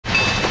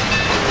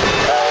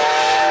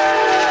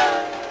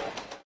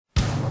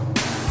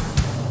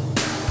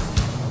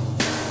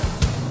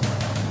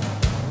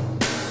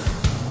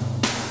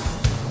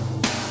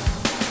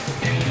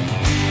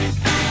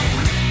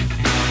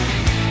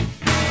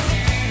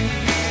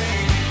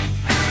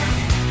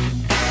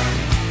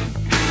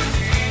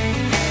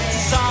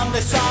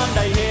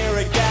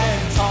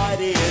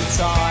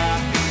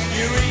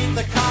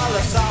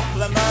colour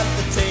supplement,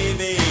 the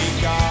TV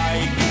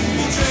guide.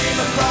 You dream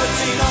of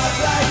protein on a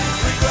plate,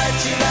 regret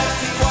you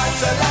left it quite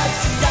so late.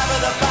 Gather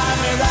the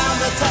family round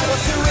the table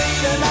to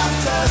eat and up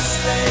to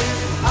sleep.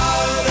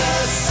 Oh, the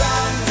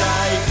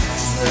Sunday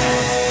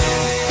sleep.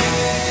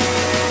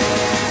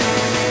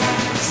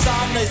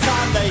 Sunday,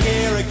 Sunday,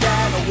 here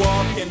again, a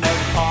walk in the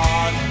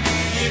park.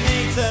 You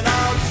meet an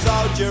old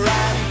soldier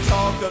and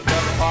talk of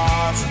the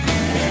past.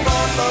 He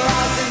fought for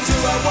us in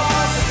 201,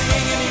 at the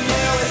Ingany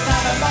Mill in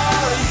Panama.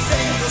 He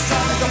sings the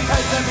song and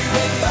complains every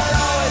week, but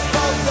always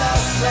falls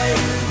asleep.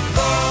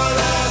 For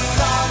the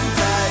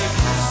Sunday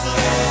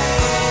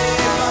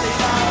sleep. What he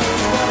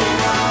knows, what he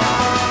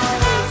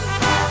knows.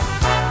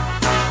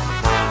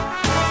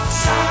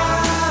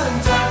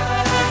 Sunday,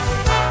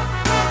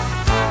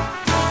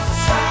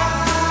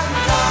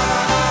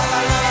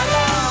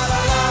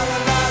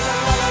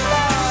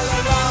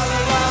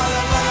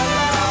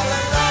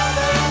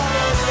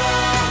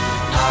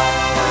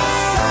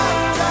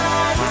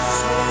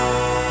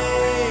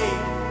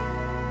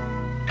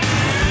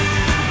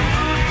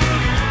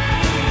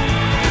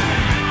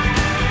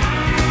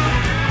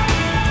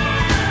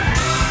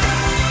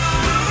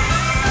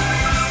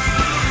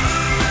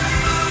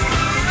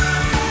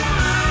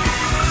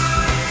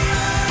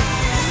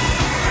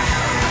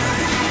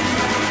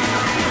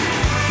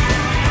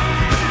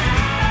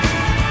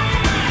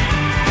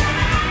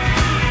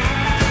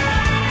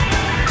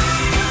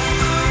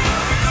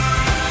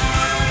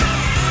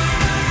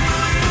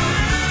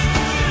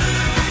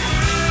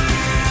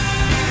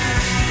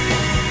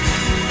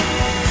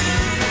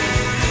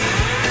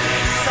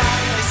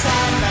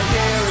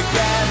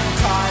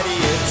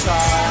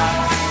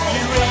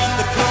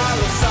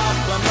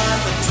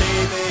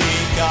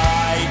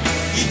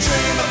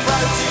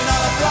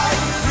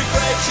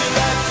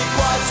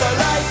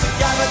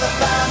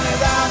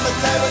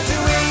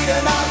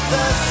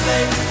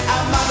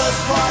 and mother's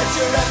pride,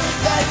 your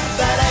everything.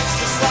 That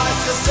extra slice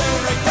you'll soon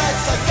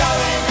regret.